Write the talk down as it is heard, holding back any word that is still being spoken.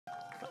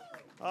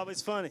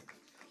Always funny.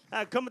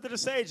 Coming to the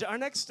stage, our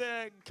next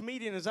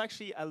comedian is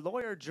actually a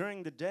lawyer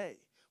during the day.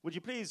 Would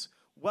you please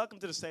welcome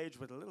to the stage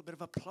with a little bit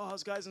of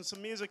applause, guys, and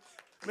some music,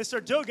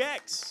 Mr. Doug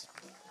X.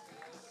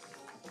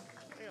 There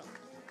you go.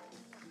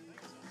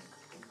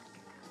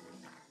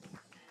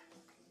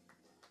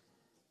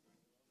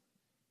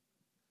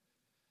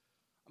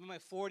 I'm in my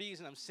 40s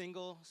and I'm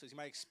single, so as you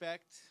might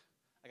expect,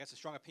 I got some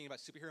strong opinion about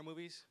superhero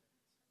movies.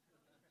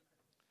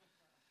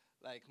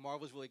 Like,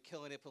 Marvel's really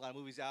killing it, put a lot of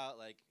movies out,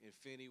 like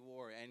Infinity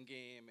War,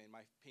 Endgame, and my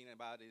opinion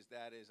about it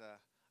is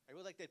I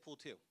really like Deadpool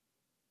 2.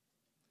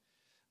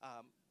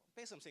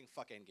 Basically, I'm saying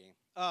fuck Endgame.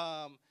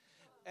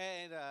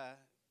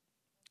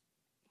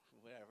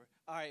 Whatever.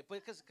 All right,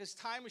 but because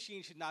time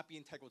machines should not be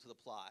integral to the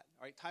plot.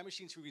 All right, time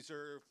machines should be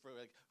reserved for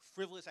like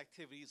frivolous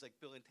activities like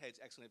Bill and Ted's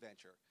Excellent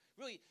Adventure.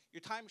 Really,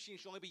 your time machine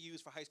should only be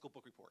used for high school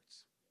book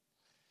reports.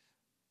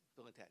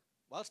 Bill and Ted.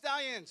 Wyld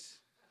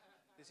Stallions.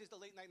 This is the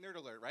Late Night Nerd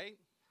Alert, right?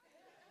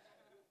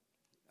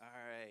 All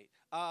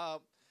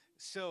right.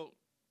 So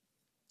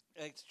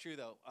it's true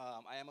though.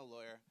 I am a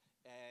lawyer,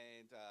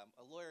 and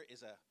a lawyer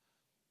is a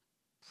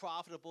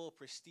profitable,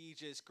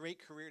 prestigious, great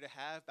career to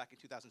have back in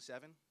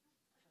 2007.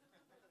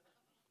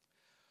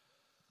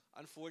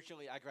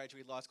 Unfortunately, I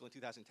graduated law school in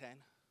 2010.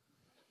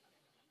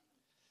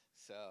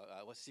 So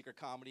what's secret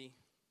comedy?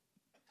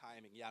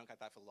 Timing. Yeah, I don't got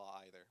that for law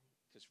either.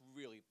 Just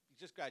really,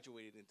 just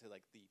graduated into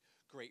like the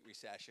Great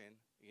Recession,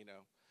 you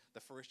know. The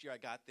first year I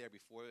got there by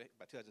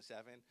 2007,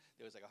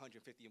 there was like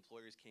 150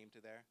 employers came to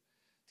there.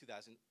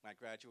 2000, when I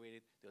graduated,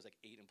 there was like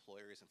 8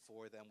 employers, and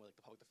 4 of them were like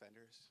the public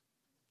defenders.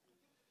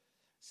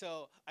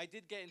 So I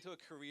did get into a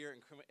career in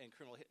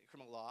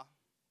criminal law.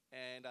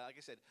 And like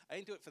I said, I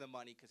didn't do it for the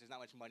money because there's not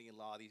much money in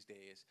law these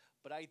days.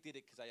 But I did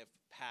it because I have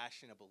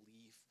passion, a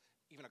belief,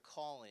 even a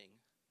calling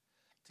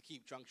to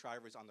keep drunk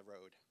drivers on the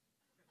road.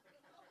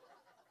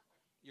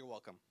 You're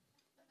welcome.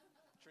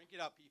 Drink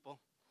it up,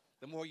 people.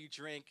 The more you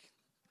drink,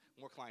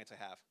 more clients I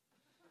have.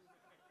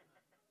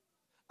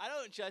 I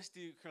don't just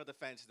do criminal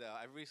defense, though.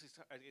 I recently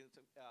started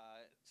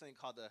something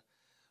called the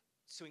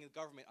Suing the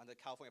Government under the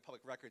California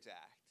Public Records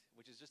Act,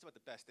 which is just about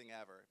the best thing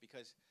ever.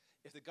 Because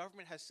if the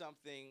government has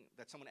something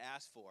that someone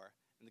asked for,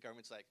 and the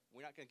government's like,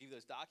 we're not going to give you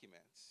those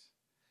documents,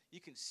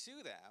 you can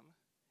sue them,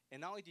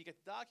 and not only do you get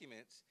the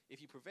documents,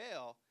 if you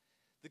prevail,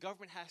 the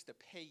government has to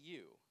pay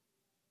you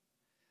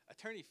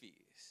attorney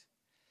fees.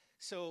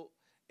 So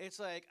it's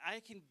like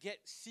I can get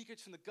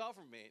secrets from the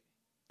government,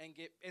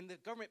 and the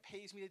government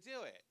pays me to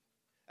do it.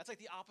 That's like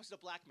the opposite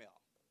of blackmail.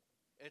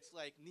 It's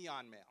like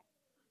neon mail.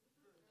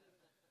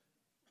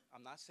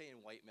 I'm not saying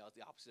white mail is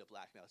the opposite of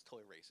blackmail. It's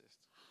totally racist.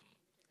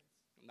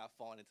 I'm not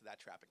falling into that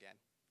trap again.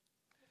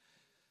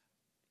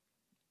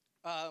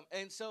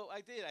 And so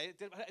I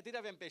did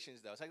have ambitions,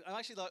 though. So I'm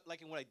actually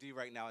liking what I do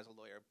right now as a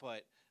lawyer,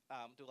 but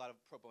do a lot of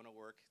pro bono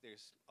work.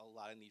 There's a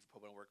lot of need for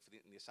pro bono work in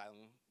the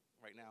asylum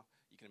right now,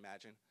 you can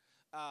imagine.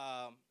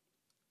 I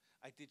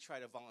did try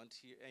to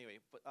volunteer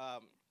anyway, but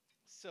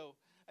so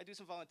I do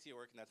some volunteer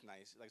work, and that's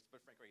nice. Like,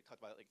 but Frank already talked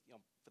about it, like, you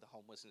know, for the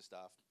homeless and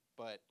stuff.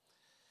 But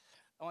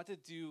I want to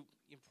do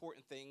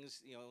important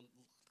things, you know,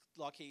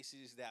 law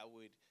cases that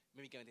would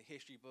maybe get into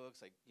history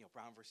books, like, you know,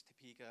 Brown versus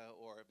Topeka,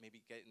 or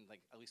maybe get in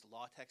like at least a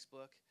law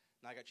textbook.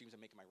 Now I got dreams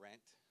of making my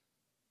rent.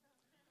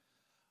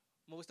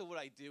 Most of what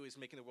I do is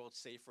making the world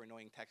safe for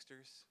annoying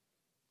texters.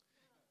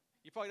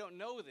 You probably don't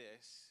know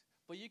this,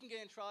 but you can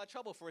get in a lot of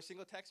trouble for a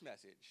single text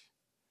message.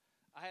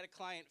 I had a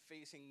client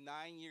facing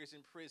 9 years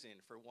in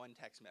prison for one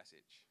text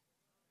message.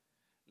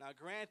 Now,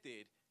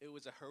 granted, it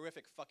was a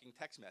horrific fucking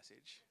text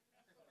message.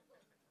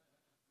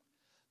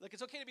 Look,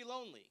 it's okay to be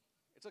lonely.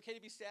 It's okay to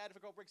be sad if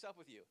a girl breaks up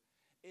with you.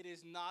 It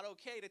is not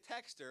okay to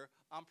text her,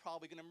 I'm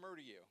probably going to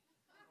murder you.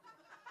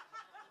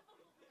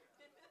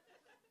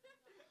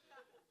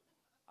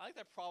 I like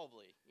that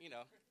probably, you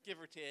know,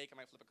 give or take, I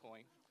might flip a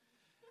coin.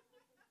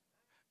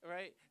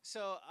 Right?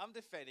 So I'm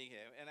defending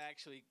him, and I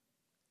actually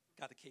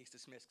got the case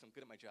dismissed because I'm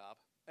good at my job.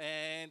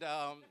 And,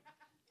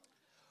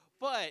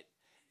 but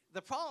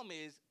the problem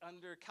is,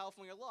 under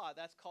California law,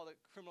 that's called a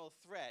criminal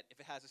threat if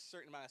it has a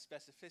certain amount of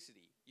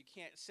specificity. You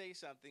can't say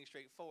something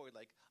straightforward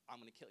like, I'm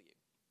going to kill you.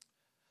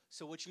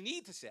 So what you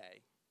need to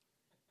say,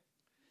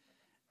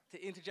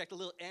 to interject a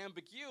little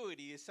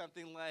ambiguity, is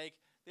something like,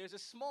 there's a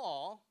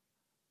small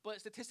but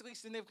statistically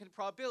significant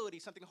probability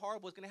something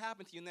horrible is going to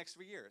happen to you in the next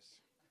 3 years.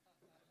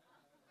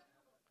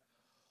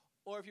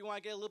 Or if you want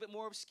to get a little bit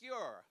more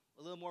obscure,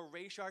 a little more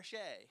recherche,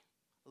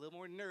 a little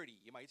more nerdy,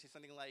 you might say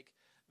something like,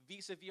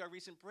 vis-a-vis our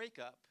recent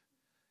breakup,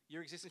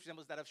 your existence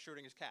resembles that of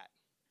Schrodinger's cat.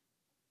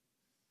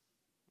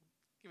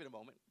 Give it a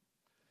moment.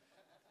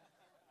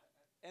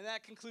 And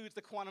that concludes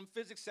the quantum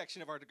physics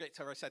section of our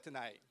set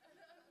tonight.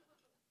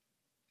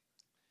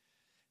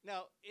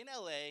 Now, in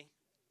LA,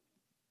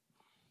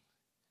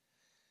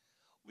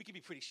 we can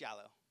be pretty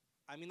shallow.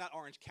 I mean, not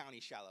Orange County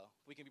shallow.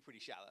 We can be pretty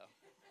shallow.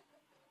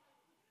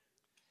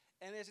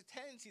 And there's a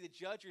tendency to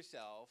judge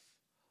yourself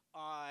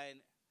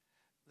on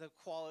the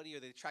quality or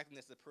the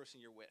attractiveness of the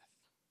person you're with.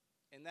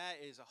 And that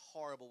is a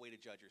horrible way to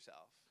judge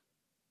yourself.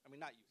 I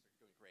mean, not you, sir,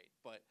 you're doing great,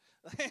 but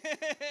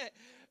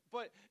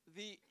But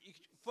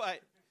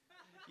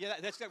yeah,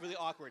 that's got really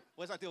awkward.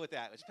 Let's not deal with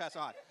that. Let's pass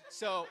on.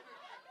 So,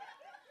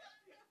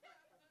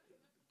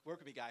 work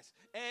with me, guys.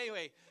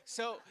 Anyway,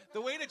 so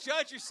the way to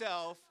judge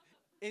yourself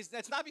is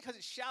that's not because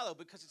it's shallow,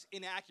 because it's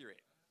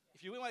inaccurate.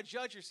 If you really want to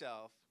judge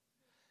yourself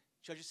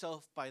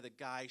by the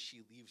guy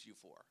she leaves you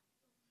for.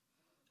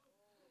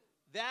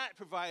 That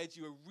provides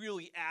you a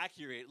really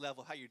accurate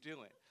level of how you're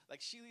doing. Like,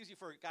 she leaves you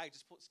for a guy who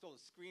just stole a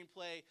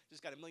screenplay,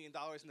 just got $1 million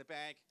in the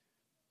bank.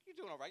 You're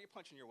doing all right. You're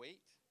punching your weight.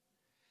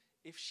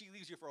 If she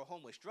leaves you for a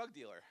homeless drug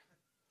dealer,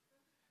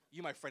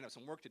 you, my friend, have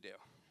some work to do.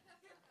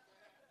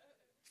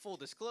 Full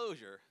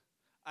disclosure,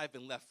 I've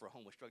been left for a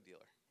homeless drug dealer.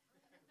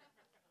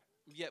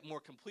 Yet more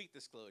complete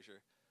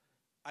disclosure,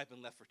 I've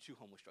been left for 2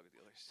 homeless drug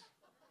dealers.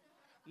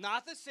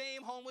 Not the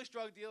same homeless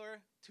drug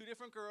dealer, 2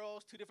 different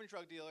girls, 2 different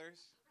drug dealers.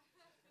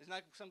 There's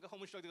not some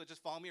homeless drug dealer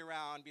just following me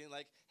around being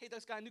like, hey,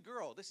 this got a new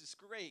girl. This is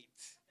great.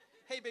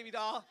 Hey, baby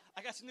doll,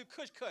 I got some new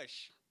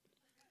kush.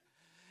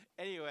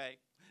 Anyway,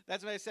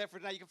 that's what I said for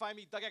tonight. You can find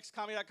me,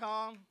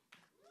 DougXComedy.com,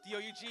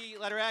 DOUG,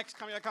 letter X,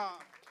 comedy.com.